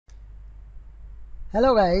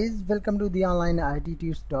Hello guys, welcome to the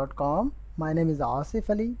Onlineittuts.com. My name is Asif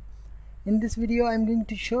Ali. In this video I am going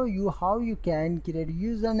to show you how you can create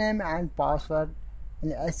username and password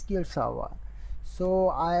in SQL Server. So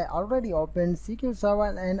I already opened SQL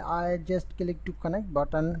Server and I just click to connect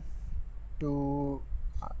button to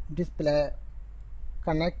display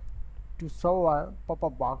connect to server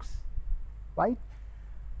pop-up box, right?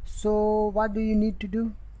 So what do you need to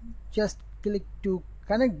do? Just click to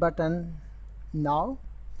connect button now.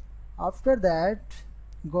 After that,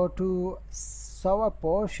 go to server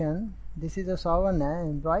portion. This is a server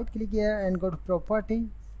name. Right click here and go to property.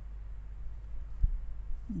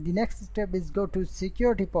 The next step is go to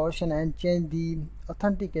security portion and change the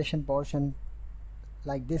authentication portion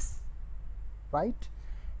like this, right?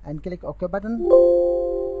 And click OK button.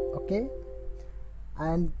 OK,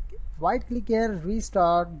 and right click here,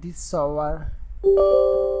 restart this server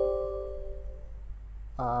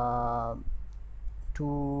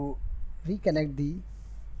to reconnect the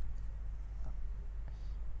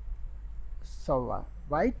server,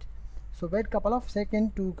 right? So wait couple of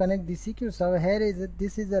seconds to connect the SQL Server. Here is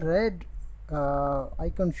this is a red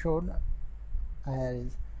icon showed here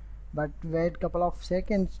is, but wait couple of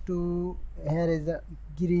seconds to here is a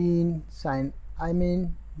green sign. I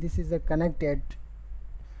mean this is a connected.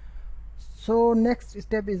 So next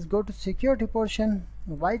step is go to security portion,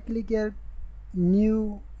 right click here,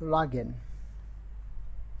 new login,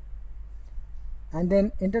 and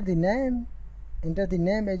then enter the name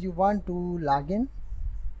as you want to log in,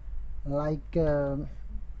 like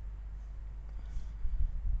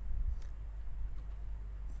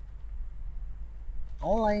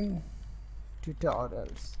online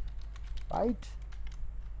tutorials, right?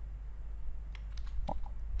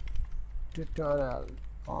 Tutorial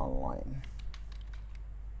online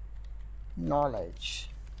knowledge,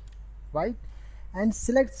 right? And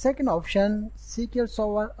select second option, SQL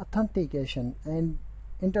Server Authentication, and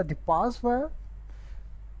enter the password.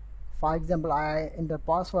 For example, I enter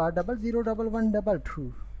password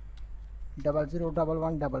 001122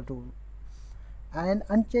 001122 and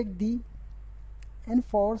uncheck the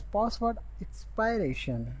enforce password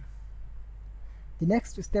expiration. The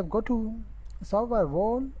next step, go to server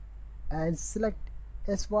role and select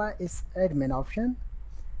SYS admin option,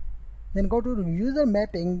 then go to user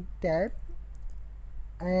mapping tab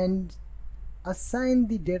and assign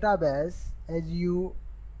the database as you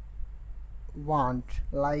want.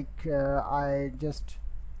 Like this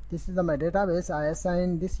is my database, I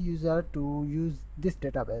assign this user to use this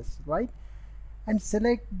database, right? And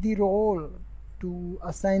select the role to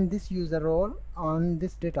assign this user role on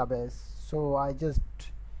this database. So I just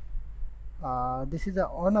this is the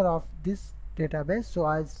owner of this database, so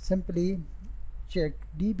I simply check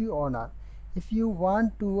DB owner. If you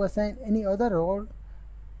want to assign any other role,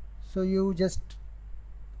 so you just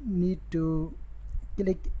need to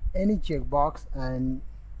click any checkbox and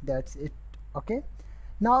that's it. Okay,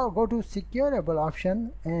 now go to secureable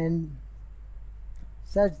option and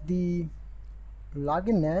search the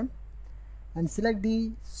login name and select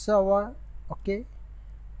the server. Okay,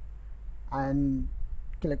 and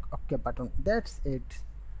click OK button. That's it.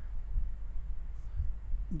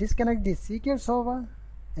 Disconnect the SQL Server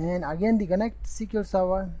and again the Connect SQL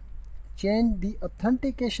Server. Change the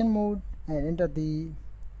authentication mode and enter the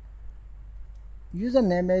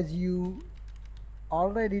username as you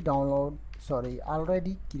already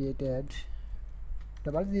created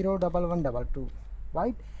 001122,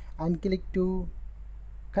 right? And click to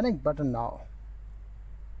connect button now.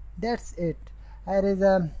 That's it. Here is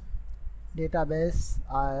a database.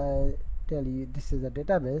 I tell you this is a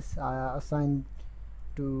database I assigned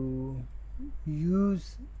to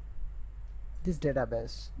use this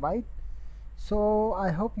database, right? So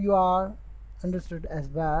I hope you are understood as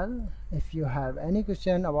well. If you have any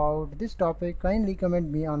question about this topic, kindly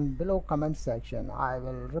comment me on below comment section. I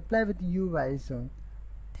will reply with you very soon.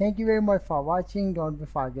 Thank you very much for watching. Don't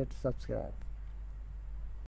forget to subscribe.